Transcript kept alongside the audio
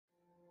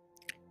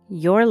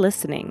You're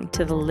listening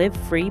to the Live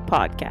Free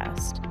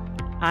podcast.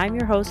 I'm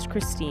your host,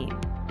 Christine,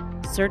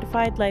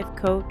 certified life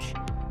coach,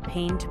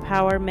 pain to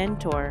power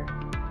mentor,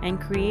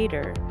 and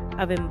creator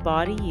of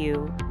Embody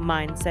You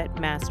Mindset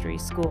Mastery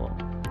School.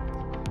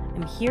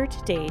 I'm here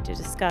today to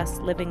discuss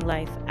living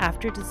life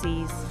after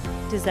disease,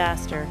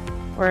 disaster,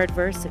 or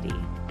adversity,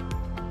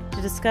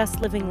 to discuss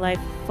living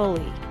life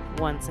fully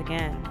once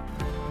again,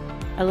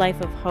 a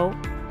life of hope,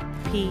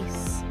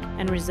 peace,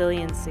 and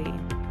resiliency,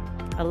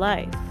 a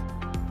life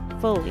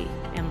fully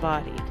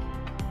embodied.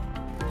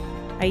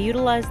 I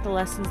utilize the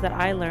lessons that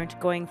I learned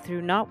going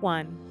through not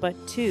one, but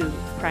two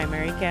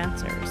primary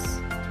cancers.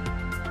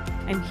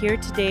 I'm here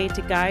today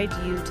to guide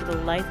you to the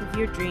life of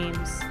your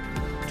dreams,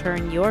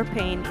 turn your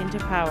pain into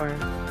power,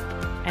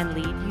 and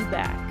lead you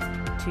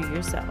back to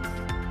yourself.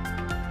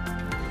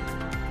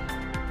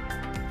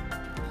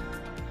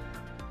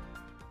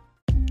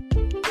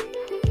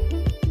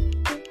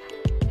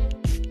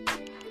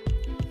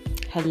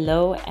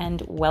 Hello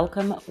and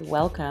welcome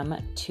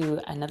to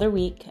another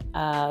week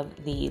of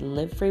the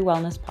Live Free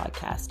Wellness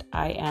podcast.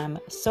 I am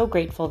so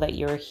grateful that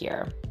you're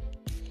here.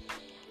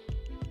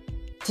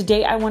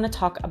 Today I want to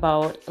talk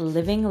about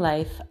living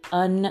life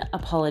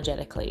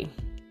unapologetically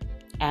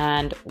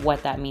and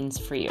what that means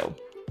for you.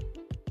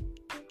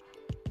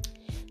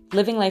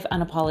 Living life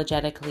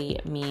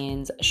unapologetically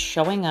means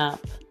showing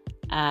up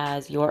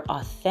as your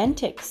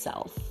authentic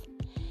self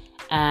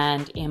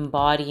and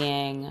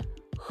embodying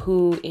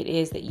who it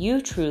is that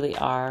you truly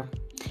are,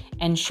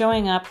 and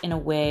showing up in a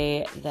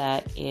way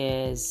that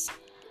is,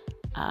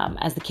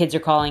 as the kids are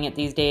calling it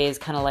these days,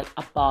 kind of like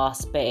a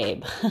boss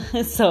babe.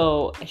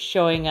 So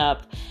showing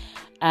up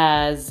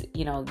as,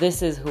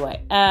 this is who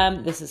I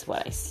am, this is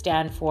what I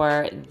stand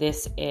for,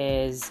 this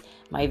is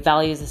my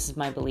values, this is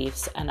my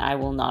beliefs, and I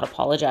will not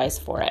apologize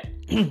for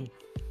it.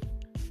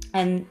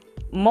 And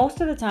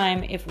most of the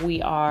time, if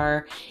we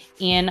are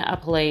in a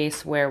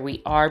place where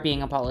we are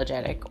being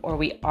apologetic or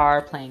we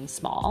are playing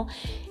small,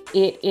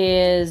 it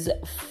is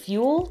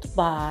fueled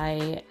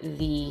by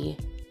the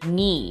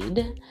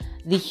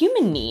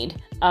human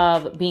need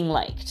of being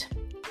liked.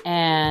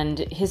 And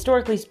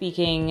historically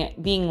speaking,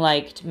 being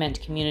liked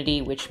meant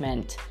community, which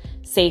meant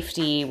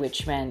safety,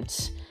 which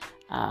meant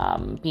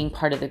being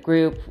part of the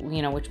group,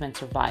 which meant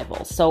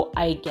survival. So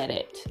I get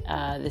it.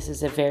 This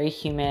is a very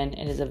human,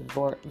 it is a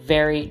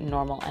very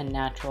normal and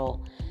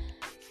natural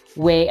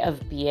way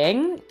of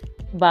being.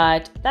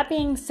 But that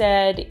being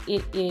said,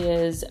 it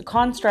is a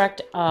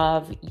construct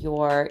of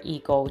your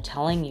ego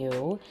telling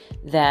you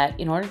that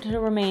in order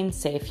to remain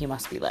safe, you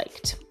must be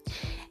liked.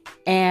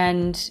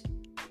 And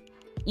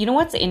you know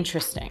what's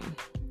interesting?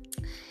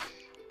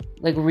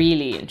 Like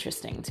really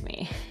interesting to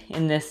me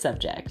in this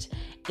subject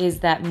is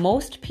that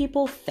most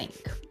people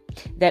think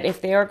that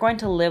if they are going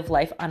to live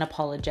life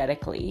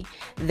unapologetically,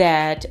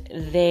 that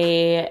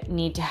they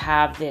need to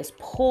have this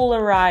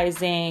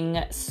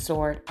polarizing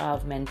sort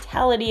of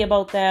mentality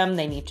about them.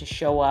 They need to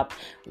show up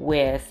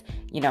with,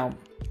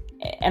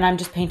 and I'm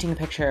just painting a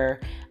picture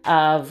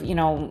of,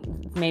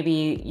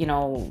 maybe,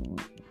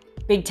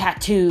 big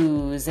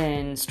tattoos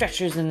and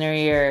stretchers in their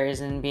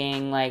ears and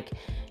being like,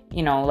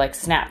 like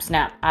snap,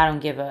 I don't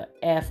give a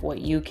F what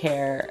you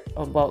care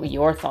about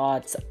your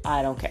thoughts.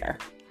 I don't care,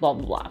 blah,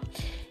 blah, blah.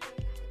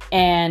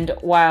 And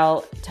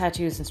while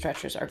tattoos and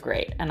stretchers are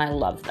great and I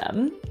love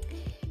them,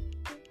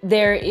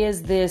 there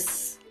is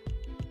this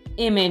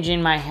image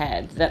in my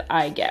head that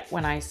I get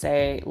when I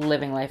say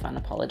living life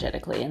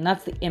unapologetically. And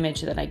that's the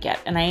image that I get.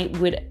 And I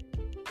would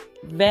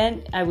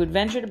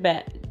venture to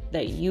bet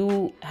that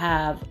you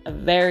have a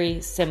very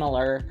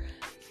similar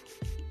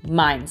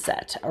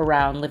mindset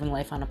around living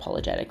life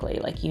unapologetically.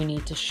 Like you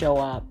need to show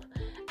up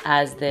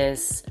as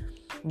this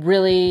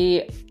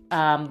really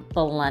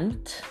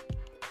blunt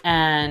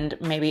and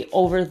maybe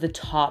over the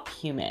top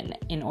human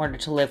in order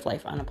to live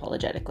life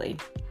unapologetically.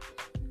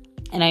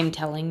 And I'm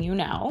telling you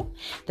now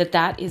that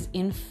that is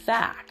in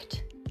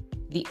fact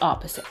the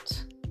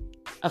opposite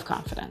of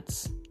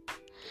confidence.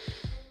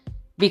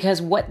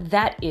 Because what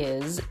that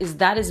is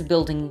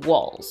building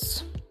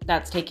walls.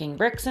 That's taking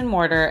bricks and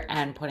mortar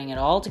and putting it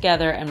all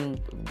together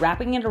and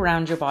wrapping it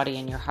around your body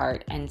and your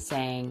heart and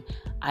saying,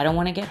 I don't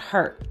want to get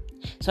hurt.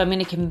 So I'm going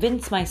to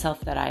convince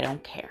myself that I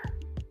don't care.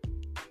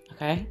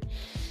 Okay?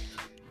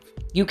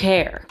 You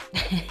care.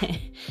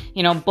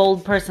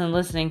 Bold person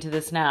listening to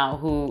this now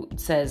who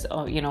says,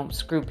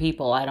 screw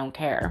people, I don't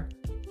care.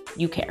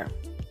 You care.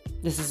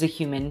 This is a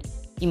human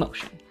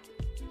emotion.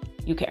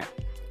 You care.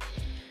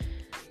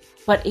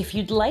 But if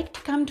you'd like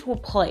to come to a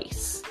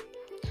place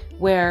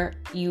where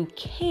you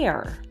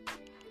care,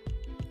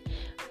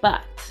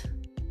 but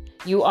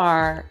you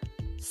are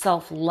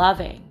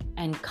self-loving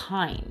and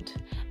kind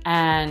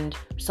and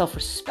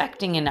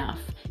self-respecting enough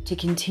to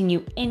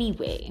continue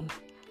anyway,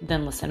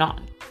 then listen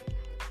on.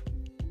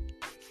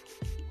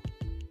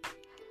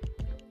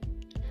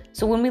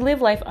 So when we live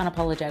life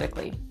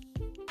unapologetically,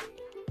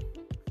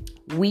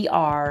 we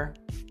are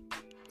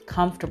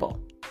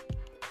comfortable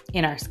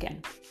in our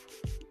skin.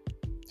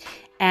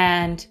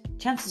 And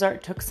chances are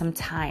it took some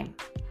time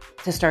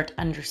to start to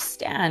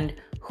understand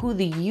who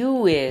the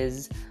you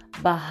is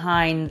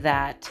behind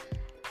that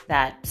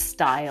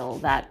style,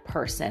 that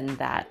person,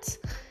 that,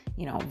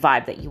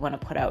 vibe that you want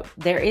to put out.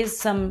 There is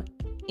some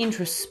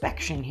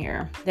introspection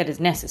here that is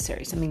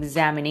necessary, some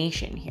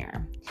examination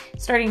here,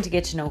 starting to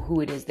get to know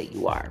who it is that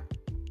you are.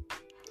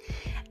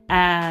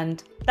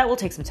 And that will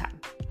take some time.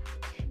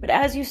 But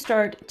as you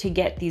start to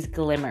get these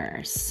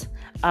glimmers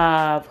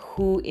of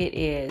who it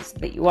is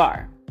that you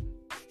are,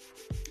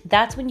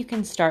 that's when you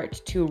can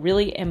start to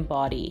really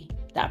embody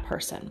that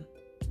person.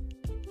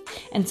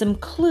 And some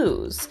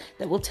clues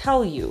that will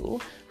tell you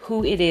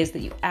who it is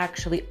that you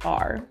actually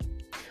are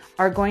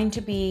going to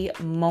be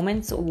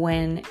moments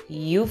when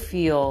you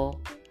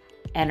feel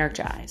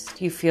energized.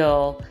 You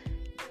feel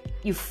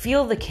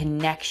the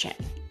connection,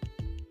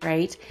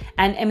 right?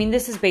 And I mean,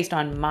 this is based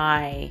on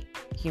my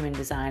human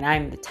design.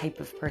 I'm the type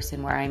of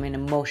person where I'm an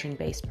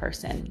emotion-based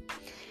person.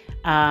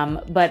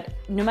 But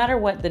no matter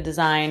what the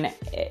design,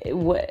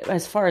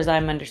 as far as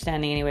I'm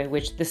understanding anyway,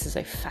 which this is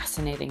a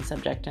fascinating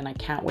subject and I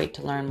can't wait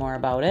to learn more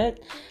about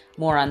it.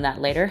 More on that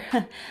later.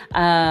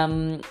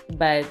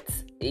 But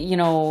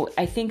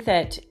I think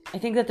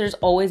that there's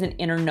always an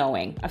inner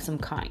knowing of some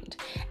kind.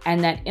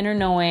 And that inner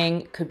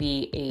knowing could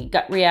be a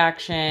gut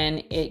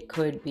reaction. It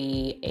could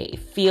be a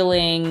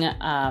feeling,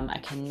 a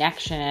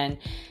connection,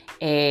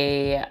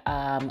 a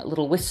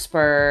little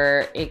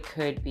whisper. It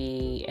could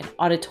be an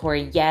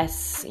auditory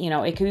yes.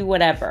 It could be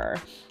whatever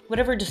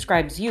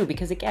describes you.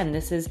 Because again,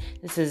 this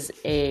is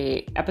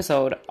a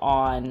episode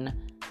on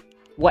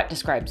what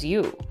describes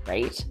you,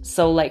 right?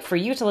 So like for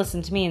you to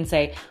listen to me and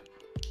say,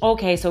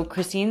 okay, so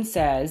Christine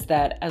says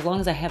that as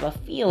long as I have a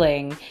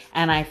feeling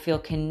and I feel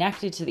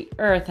connected to the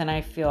earth and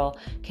I feel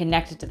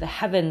connected to the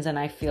heavens and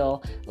I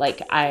feel like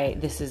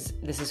this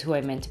is who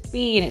I'm meant to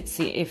be and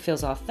it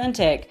feels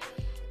authentic.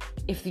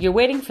 If you're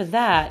waiting for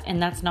that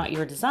and that's not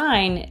your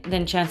design,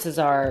 then chances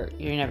are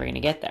you're never going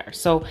to get there.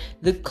 So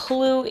the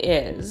clue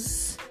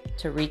is,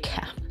 to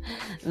recap,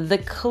 the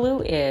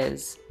clue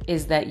is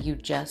that you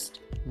just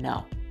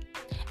know.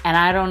 And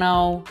I don't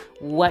know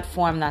what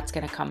form that's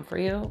going to come for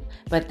you,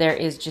 but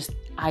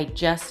I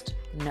just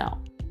know.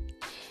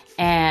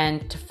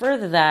 And to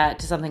further that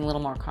to something a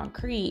little more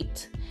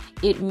concrete,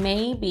 it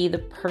may be the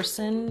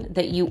person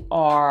that you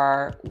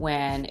are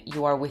when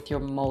you are with your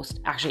most,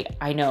 actually,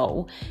 I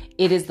know,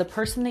 it is the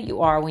person that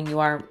you are when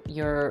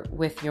you're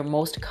with your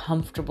most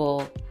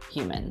comfortable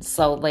humans.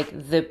 So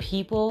like the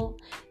people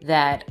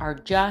that are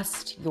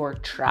just your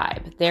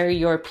tribe. They're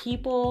your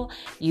people.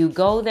 You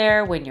go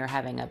there when you're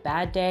having a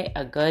bad day,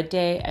 a good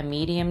day, a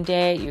medium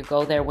day. You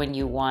go there when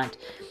you want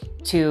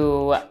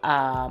to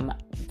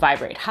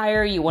vibrate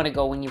higher. You want to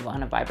go when you want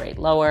to vibrate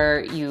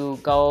lower. You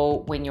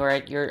go when you're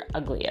at your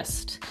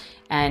ugliest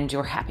and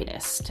your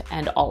happiest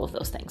and all of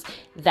those things.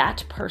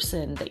 That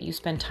person that you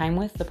spend time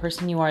with, the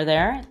person you are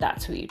there,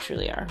 that's who you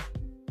truly are.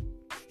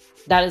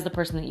 That is the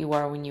person that you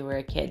are when you were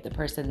a kid, the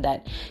person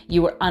that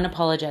you were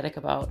unapologetic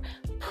about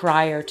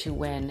prior to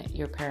when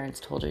your parents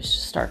told you to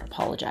start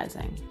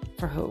apologizing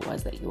for who it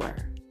was that you were.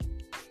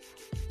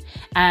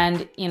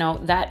 And,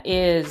 that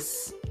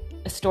is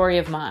a story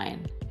of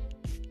mine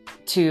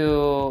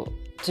to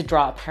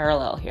draw a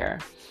parallel here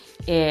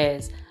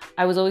is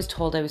I was always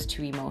told I was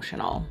too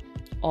emotional.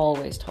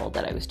 Always told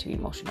that I was too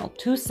emotional,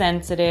 too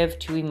sensitive,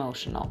 too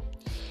emotional.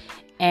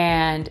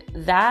 And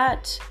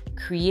that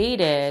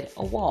created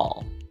a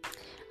wall.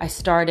 I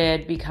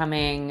started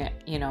becoming,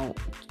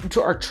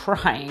 or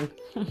trying.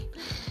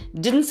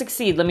 Didn't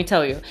succeed, let me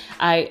tell you.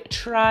 I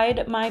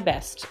tried my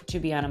best to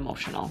be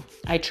unemotional.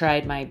 I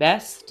tried my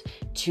best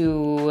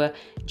to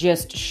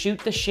just shoot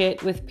the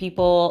shit with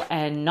people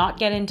and not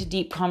get into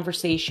deep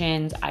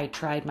conversations. I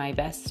tried my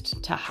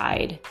best to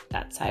hide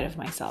that side of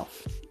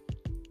myself.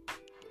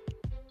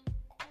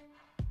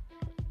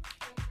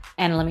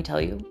 And let me tell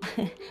you,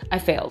 I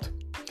failed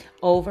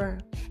over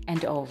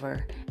and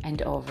over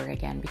and over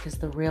again because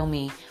the real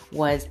me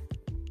was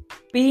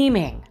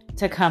beaming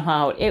to come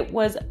out. It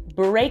was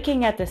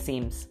breaking at the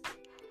seams.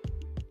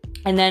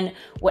 And then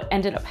what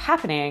ended up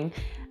happening,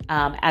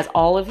 as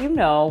all of you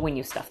know, when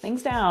you stuff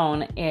things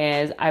down,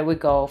 is I would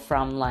go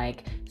from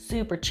like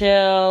super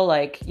chill,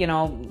 like,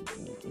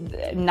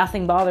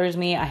 nothing bothers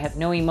me. I have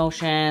no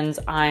emotions.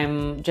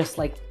 I'm just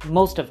like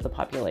most of the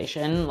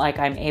population. Like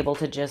I'm able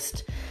to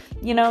just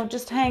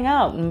hang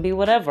out and be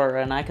whatever.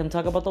 And I can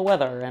talk about the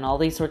weather and all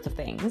these sorts of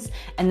things.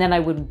 And then I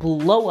would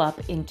blow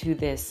up into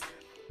this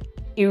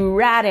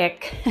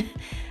erratic,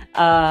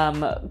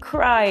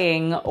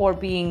 crying or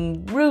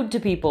being rude to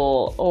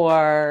people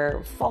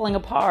or falling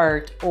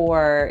apart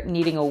or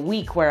needing a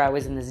week where I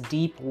was in this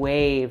deep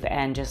wave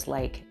and just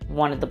like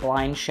wanted the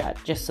blinds shut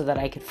just so that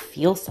I could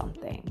feel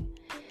something.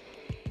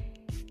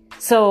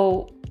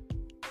 So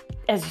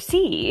as you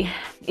see,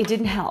 it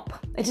didn't help.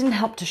 It didn't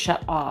help to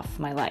shut off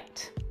my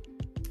light.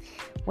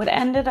 What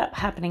ended up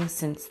happening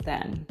since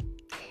then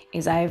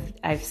is I've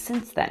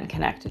since then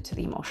connected to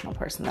the emotional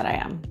person that I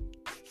am.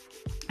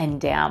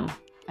 And damn,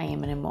 I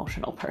am an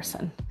emotional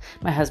person.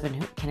 My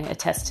husband can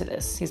attest to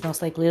this. He's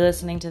most likely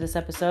listening to this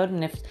episode.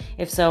 And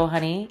if so,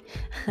 honey,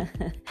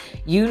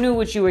 you knew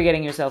what you were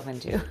getting yourself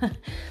into.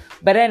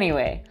 But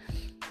anyway,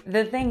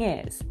 the thing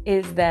is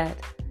that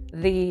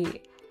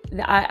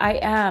I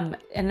am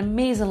an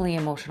amazingly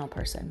emotional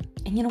person.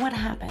 And you know what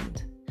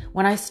happened?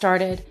 When I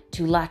started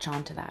to latch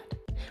onto that,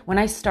 when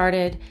I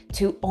started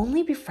to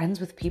only be friends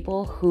with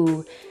people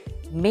who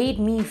made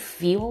me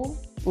feel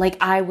like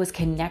I was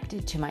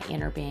connected to my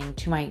inner being,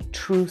 to my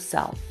true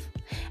self,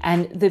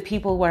 and the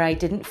people where I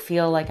didn't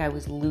feel like I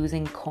was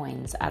losing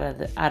coins out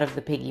of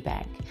the piggy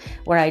bank,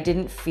 where I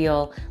didn't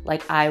feel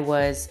like I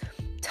was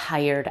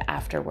tired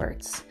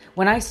afterwards.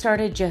 When I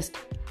started just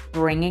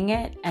bringing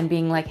it and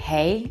being like,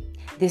 hey,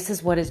 this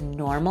is what is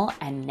normal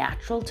and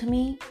natural to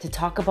me, to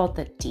talk about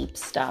the deep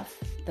stuff,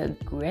 the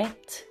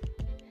grit,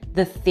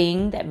 the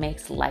thing that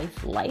makes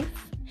life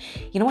life.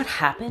 You know what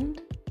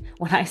happened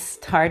when I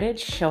started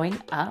showing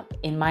up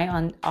in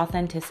my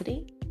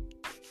authenticity?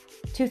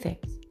 Two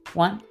things.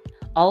 One,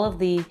 all of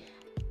the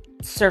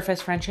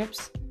surface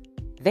friendships,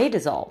 they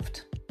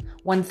dissolved.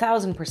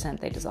 1000%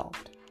 they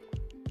dissolved.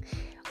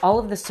 All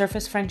of the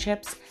surface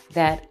friendships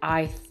that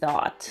I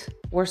thought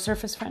were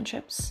surface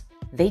friendships,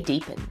 they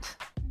deepened.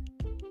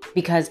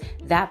 Because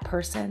that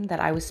person that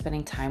I was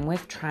spending time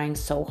with, trying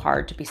so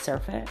hard to be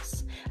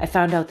surface, I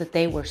found out that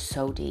they were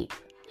so deep,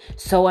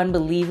 so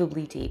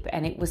unbelievably deep.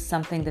 And it was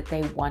something that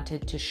they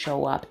wanted to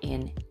show up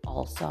in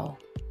also.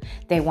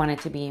 They wanted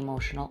to be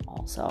emotional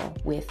also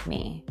with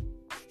me.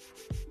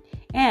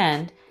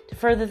 And to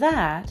further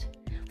that,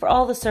 for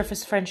all the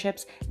surface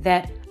friendships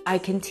that I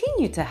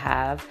continue to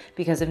have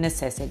because of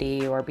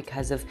necessity or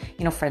because of,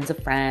 friends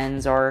of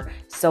friends or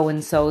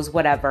so-and-so's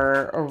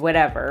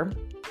whatever,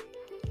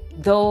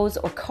 those,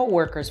 or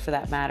coworkers for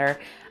that matter,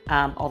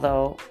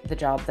 although the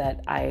job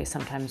that I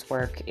sometimes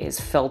work is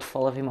filled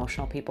full of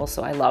emotional people,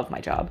 so I love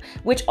my job,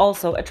 which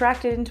also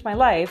attracted into my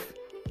life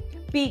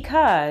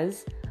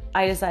because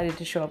I decided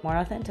to show up more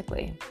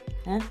authentically.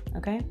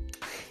 Okay?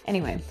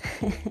 Anyway,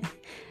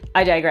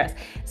 I digress.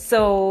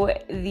 So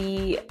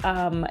the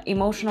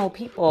emotional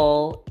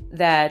people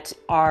that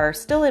are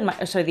still in my,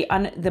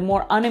 the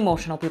more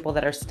unemotional people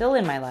that are still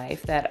in my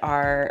life that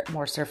are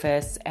more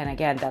surface, and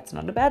again, that's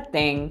not a bad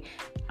thing.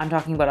 I'm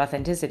talking about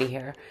authenticity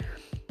here.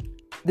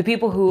 The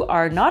people who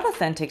are not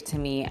authentic to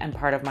me and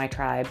part of my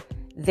tribe,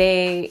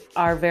 they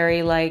are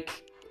very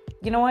like,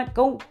 you know what?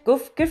 Go,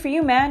 good for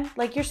you, man.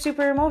 Like, you're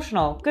super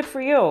emotional. Good for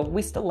you.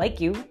 We still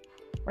like you,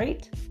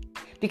 right?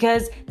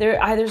 Because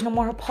there's no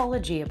more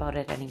apology about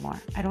it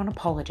anymore. I don't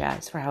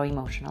apologize for how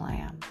emotional I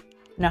am.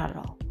 Not at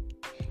all.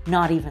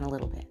 Not even a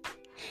little bit.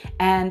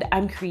 And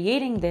I'm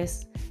creating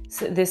this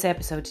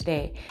episode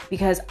today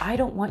because I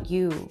don't want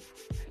you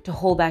to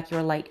hold back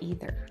your light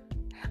either.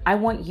 I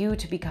want you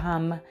to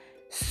become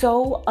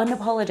so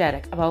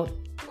unapologetic about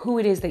who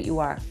it is that you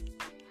are.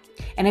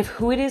 And if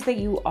who it is that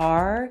you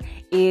are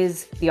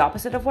is the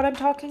opposite of what I'm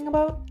talking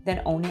about,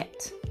 then own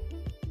it.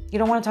 You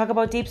don't want to talk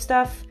about deep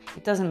stuff?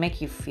 It doesn't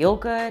make you feel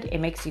good. It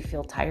makes you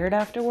feel tired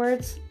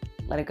afterwards.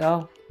 Let it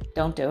go.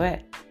 Don't do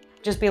it.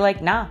 Just be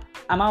like, nah,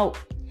 I'm out.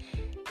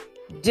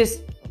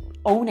 Just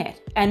own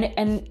it.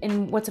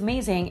 And what's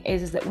amazing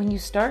is that when you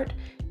start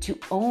to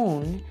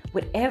own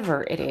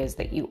whatever it is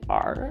that you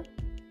are,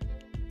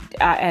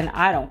 and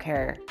I don't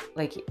care,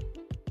 like,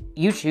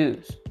 you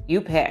choose,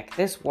 you pick.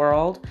 This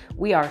world,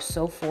 we are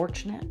so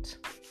fortunate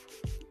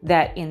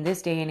that in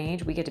this day and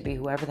age, we get to be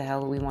whoever the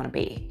hell we want to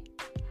be.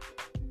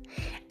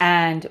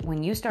 And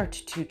when you start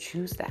to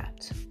choose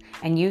that,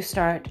 and you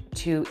start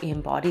to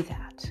embody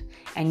that,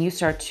 and you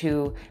start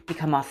to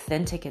become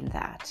authentic in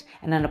that,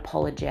 and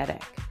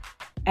unapologetic,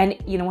 and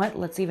you know what?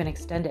 Let's even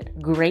extend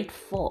it.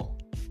 Grateful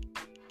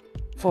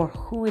for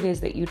who it is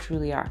that you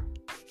truly are.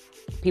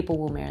 People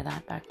will mirror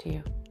that back to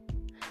you.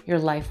 Your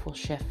life will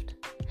shift.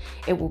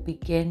 It will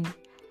begin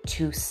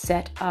to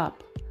set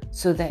up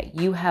so that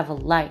you have a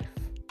life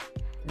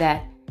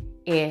that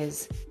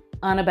is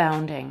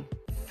unabounding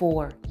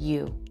for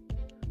you,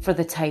 for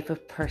the type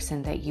of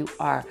person that you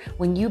are.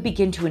 When you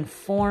begin to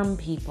inform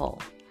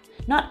people,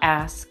 not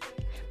ask,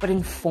 but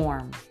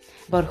inform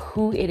about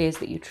who it is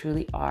that you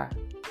truly are,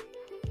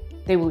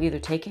 they will either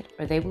take it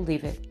or they will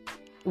leave it.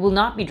 It will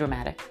not be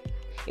dramatic.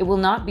 It will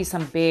not be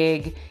some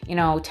big,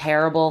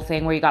 terrible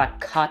thing where you got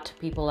to cut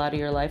people out of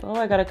your life. Oh,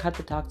 I got to cut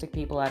the toxic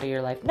people out of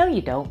your life. No,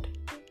 you don't.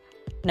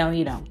 No,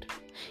 you don't.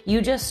 You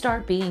just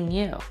start being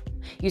you.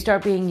 You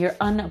start being your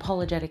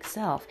unapologetic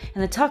self.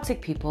 And the toxic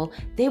people,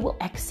 they will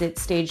exit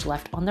stage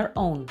left on their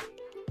own.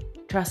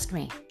 Trust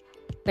me,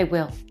 they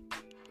will.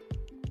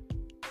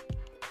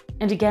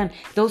 And again,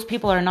 those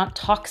people are not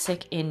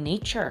toxic in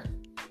nature.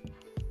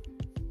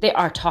 They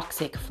are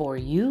toxic for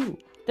you.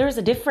 There is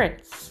a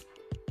difference.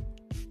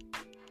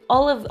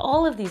 All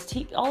of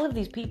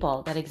these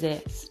people that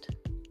exist,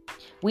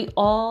 we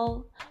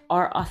all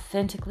are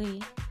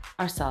authentically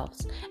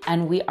ourselves,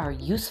 and we are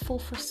useful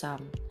for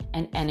some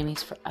and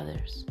enemies for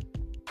others.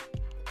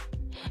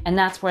 And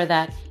that's where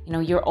that,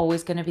 you're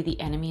always going to be the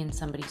enemy in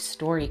somebody's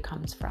story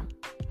comes from.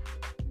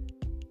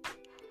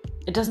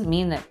 It doesn't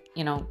mean that,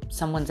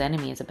 someone's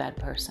enemy is a bad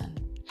person.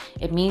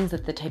 It means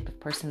that the type of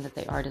person that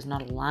they are does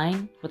not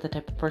align with the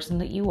type of person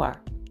that you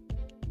are,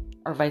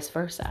 or vice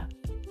versa.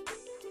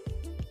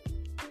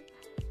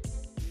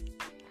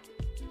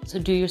 So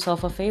do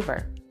yourself a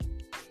favor.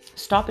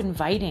 Stop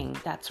inviting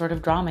that sort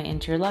of drama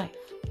into your life.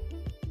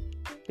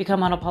 Become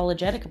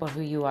unapologetic about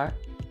who you are.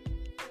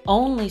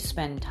 Only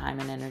spend time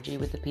and energy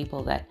with the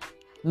people that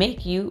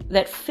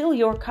fill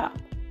your cup.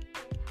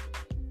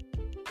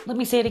 Let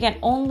me say it again.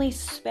 Only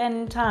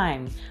spend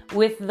time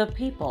with the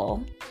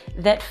people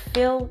that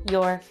fill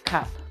your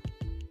cup.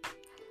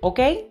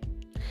 Okay?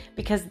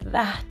 Because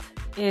that's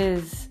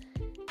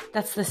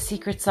the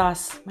secret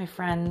sauce, my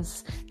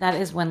friends. That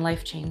is when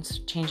life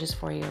changes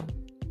for you.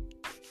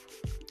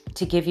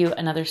 To give you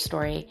another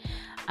story,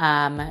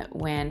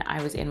 when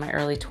I was in my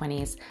early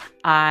 20s,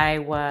 I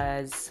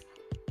was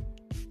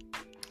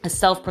a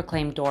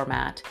self-proclaimed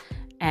doormat,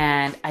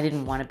 and I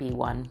didn't want to be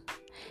one.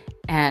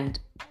 And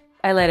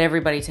I let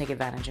everybody take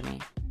advantage of me.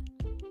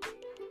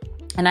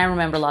 And I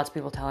remember lots of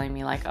people telling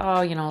me like,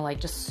 oh,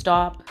 just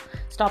stop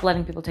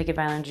letting people take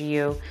advantage of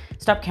you.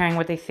 Stop caring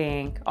what they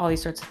think, all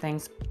these sorts of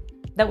things.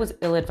 That was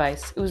ill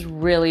advice. It was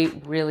really,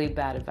 really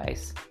bad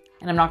advice.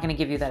 And I'm not going to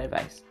give you that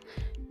advice.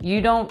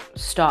 You don't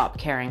stop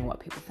caring what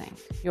people think.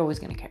 You're always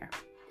going to care.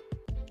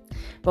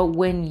 But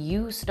when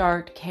you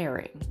start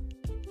caring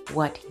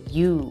what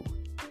you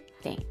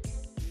think,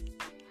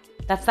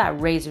 that's that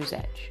razor's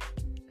edge.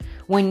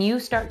 When you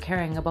start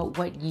caring about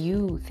what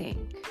you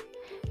think,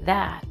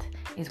 that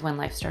is when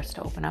life starts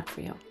to open up for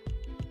you.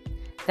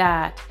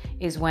 That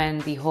is when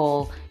the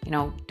whole,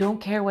 don't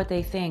care what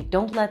they think,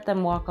 don't let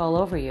them walk all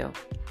over you.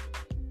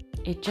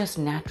 It just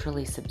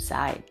naturally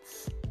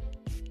subsides.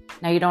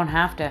 Now you don't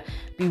have to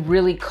be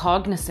really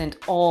cognizant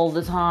all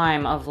the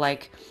time of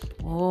like,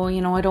 oh,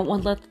 I don't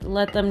want to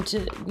let them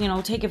to,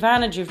 take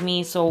advantage of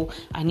me. So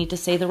I need to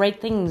say the right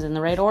things in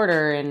the right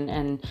order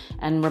and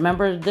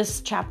remember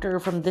this chapter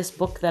from this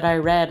book that I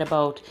read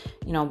about,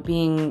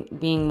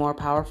 being more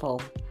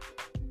powerful.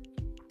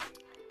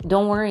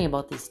 Don't worry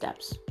about these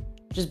steps.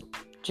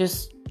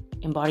 Just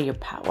embody your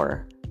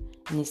power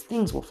and these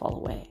things will fall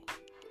away.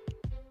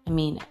 I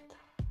mean it.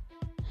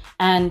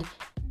 And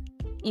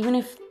even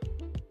if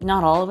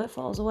not all of it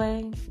falls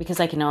away, because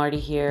I can already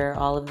hear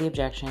all of the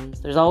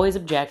objections. There's always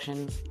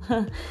objections.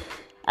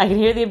 I can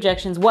hear the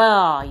objections.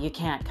 Well, you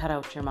can't cut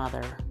out your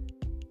mother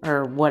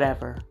or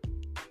whatever.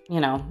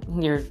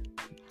 Your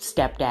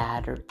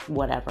stepdad or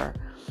whatever.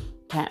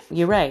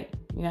 You're right.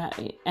 Yeah.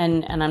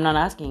 And I'm not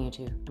asking you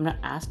to. I'm not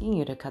asking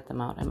you to cut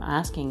them out. I'm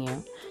asking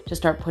you to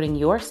start putting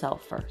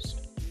yourself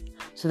first.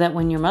 So that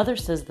when your mother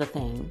says the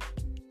thing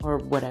or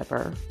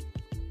whatever,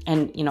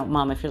 and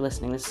Mom, if you're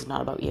listening, this is not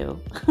about you.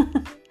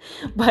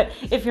 But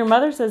if your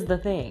mother says the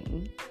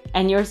thing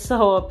and you're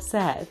so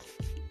upset,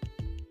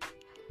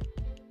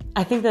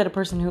 I think that a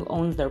person who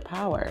owns their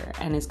power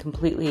and is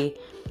completely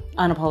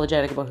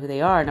unapologetic about who they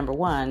are, number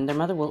one, their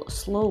mother will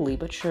slowly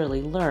but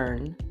surely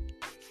learn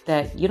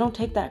that you don't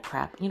take that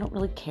crap. You don't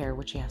really care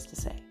what she has to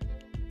say.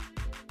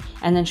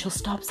 And then she'll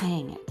stop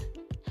saying it.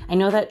 I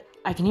know that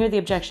I can hear the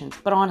objections,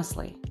 but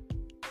honestly,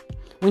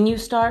 when you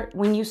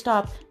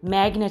stop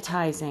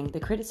magnetizing the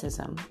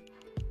criticism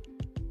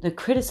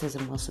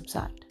will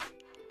subside.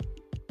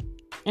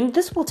 And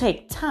this will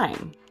take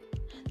time.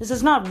 This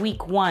is not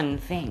week one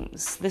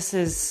things. This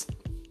is,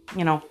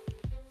 you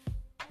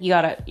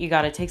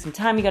gotta take some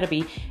time. You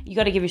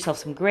gotta give yourself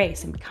some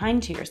grace and be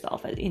kind to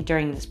yourself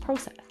during this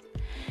process.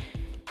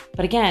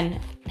 But again,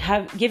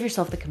 give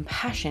yourself the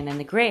compassion and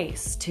the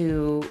grace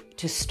to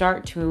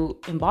start to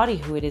embody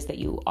who it is that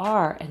you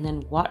are, and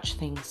then watch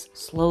things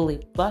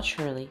slowly but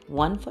surely,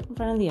 one foot in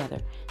front of the other,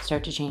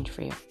 start to change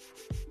for you.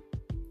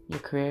 Your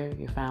career,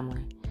 your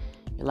family,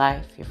 your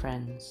life, your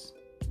friends.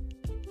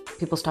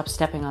 People stop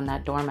stepping on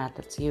that doormat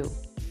that's you.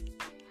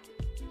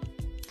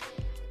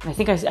 And I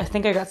think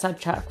I got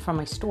sidetracked from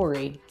my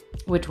story,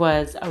 which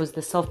was I was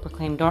the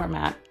self-proclaimed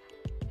doormat,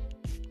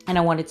 and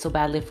I wanted so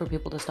badly for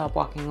people to stop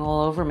walking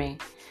all over me.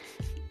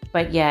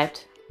 But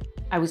yet,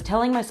 I was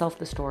telling myself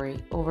the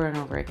story over and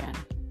over again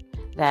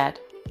that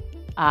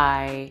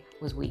I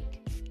was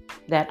weak,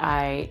 that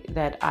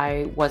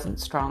I wasn't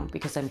strong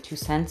because I'm too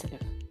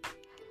sensitive.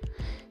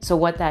 So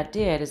what that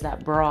did is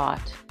that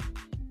brought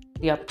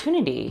the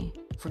opportunity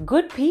for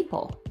good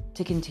people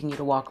to continue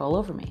to walk all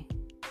over me.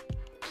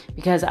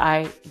 Because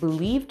I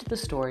believed the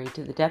story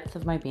to the depth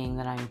of my being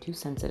that I am too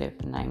sensitive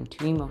and I am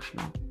too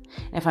emotional.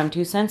 And if I'm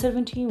too sensitive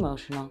and too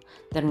emotional,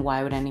 then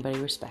why would anybody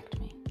respect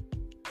me?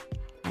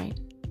 Right?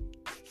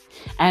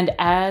 And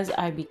as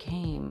I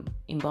became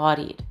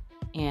embodied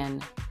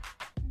in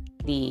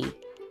the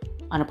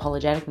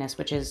unapologeticness,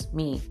 which is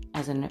me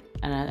as an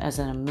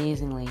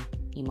amazingly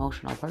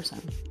emotional person,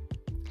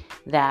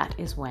 that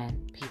is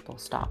when people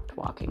stopped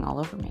walking all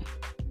over me.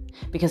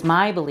 Because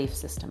my belief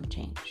system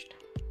changed.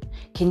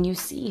 Can you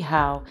see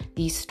how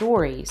these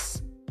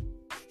stories,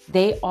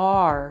 they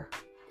are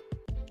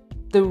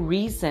the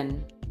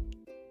reason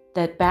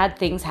that bad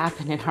things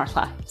happen in our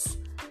lives?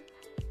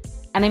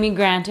 And I mean,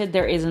 granted,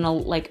 there isn't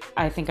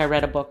I think I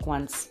read a book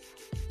once.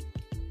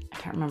 I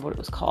can't remember what it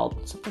was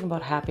called. Something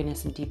about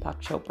happiness and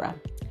Deepak Chopra.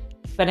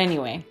 But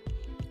anyway,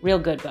 real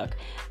good book.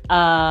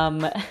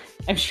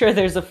 I'm sure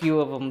there's a few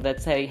of them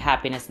that say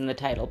happiness in the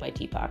title by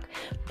Deepak.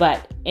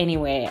 But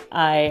anyway,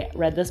 I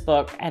read this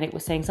book and it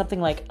was saying something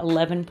like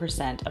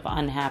 11% of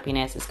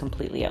unhappiness is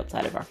completely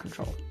outside of our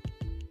control.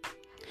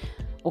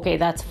 Okay,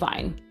 that's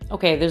fine.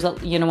 Okay, there's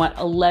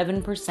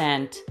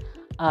 11%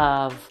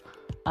 of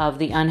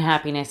the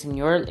unhappiness in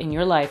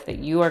your life that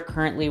you are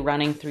currently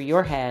running through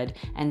your head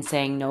and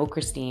saying, no,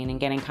 Christine, and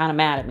getting kind of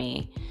mad at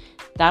me.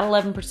 That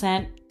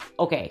 11%,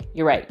 okay,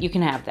 you're right, you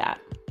can have that.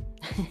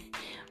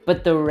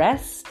 But the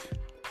rest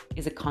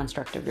is a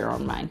construct of your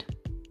own mind.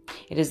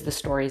 It is the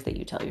stories that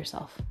you tell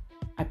yourself.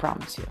 I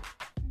promise you.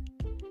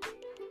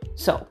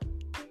 So,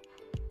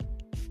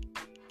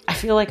 I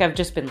feel like I've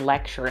just been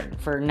lecturing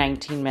for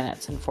 19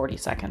 minutes and 40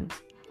 seconds.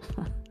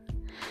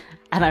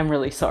 And I'm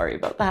really sorry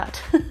about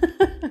that.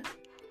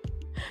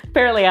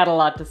 Apparently I had a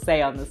lot to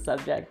say on this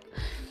subject.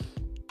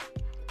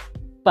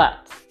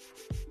 But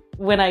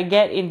when I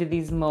get into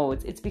these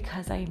modes, it's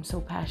because I am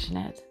so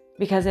passionate.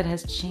 Because it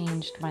has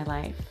changed my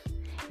life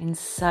in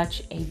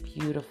such a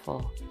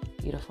beautiful,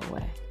 beautiful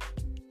way.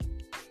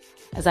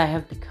 As I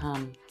have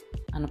become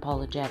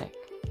unapologetic,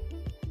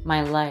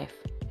 my life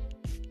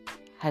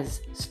has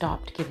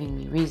stopped giving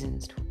me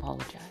reasons to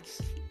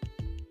apologize.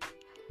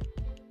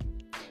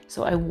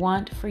 So I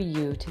want for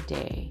you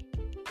today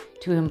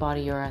to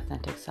embody your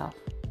authentic self.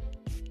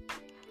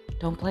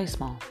 Don't play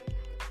small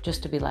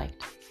just to be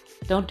liked.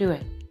 Don't do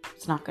it.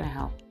 It's not going to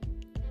help.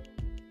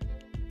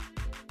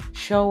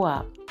 Show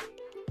up,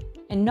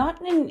 and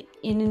not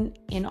in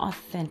an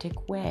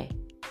authentic way.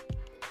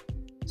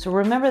 So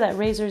remember that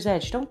razor's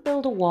edge. Don't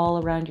build a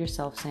wall around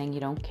yourself saying you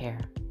don't care.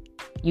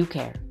 You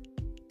care.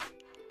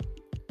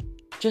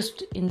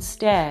 Just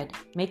instead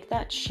make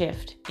that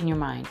shift in your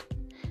mind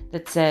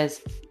that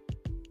says,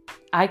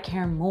 I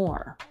care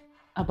more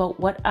about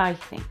what I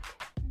think,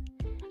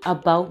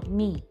 about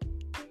me,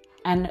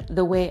 and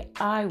the way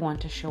I want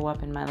to show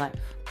up in my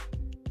life.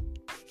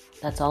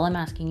 That's all I'm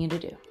asking you to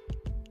do.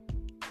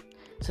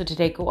 So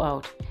today, go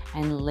out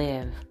and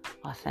live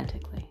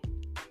authentically.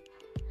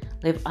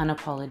 Live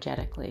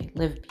unapologetically.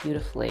 Live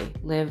beautifully.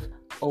 Live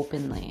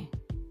openly.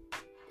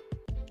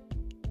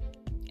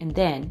 And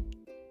then,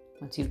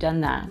 once you've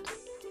done that,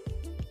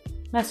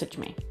 message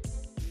me.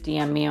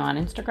 DM me on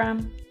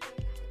Instagram.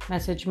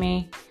 Message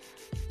me.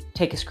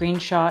 Take a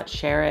screenshot.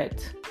 Share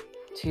it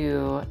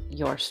to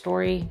your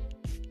story.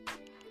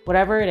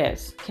 Whatever it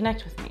is,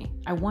 connect with me.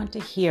 I want to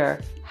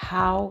hear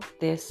how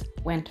this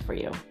went for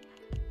you.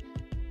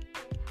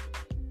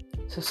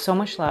 So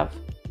much love.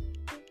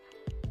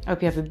 I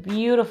hope you have a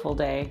beautiful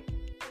day,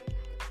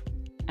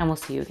 and we'll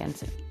see you again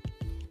soon.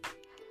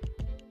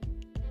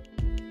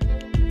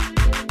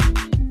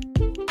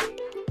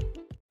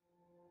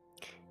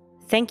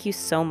 Thank you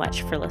so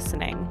much for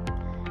listening.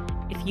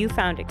 If you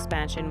found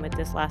expansion with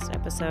this last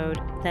episode,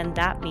 then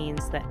that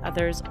means that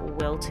others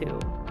will too.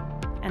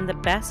 And the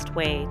best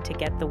way to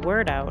get the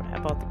word out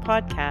about the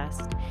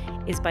podcast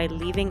is by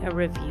leaving a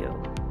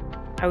review.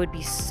 I would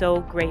be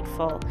so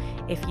grateful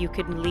if you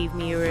could leave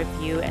me a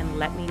review and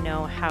let me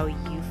know how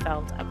you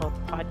felt about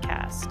the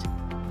podcast.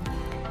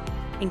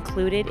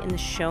 Included in the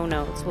show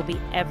notes will be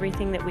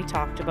everything that we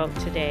talked about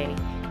today,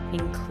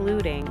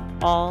 including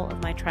all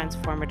of my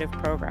transformative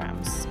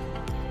programs.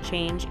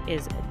 Change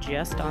is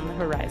just on the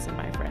horizon,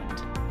 my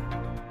friend.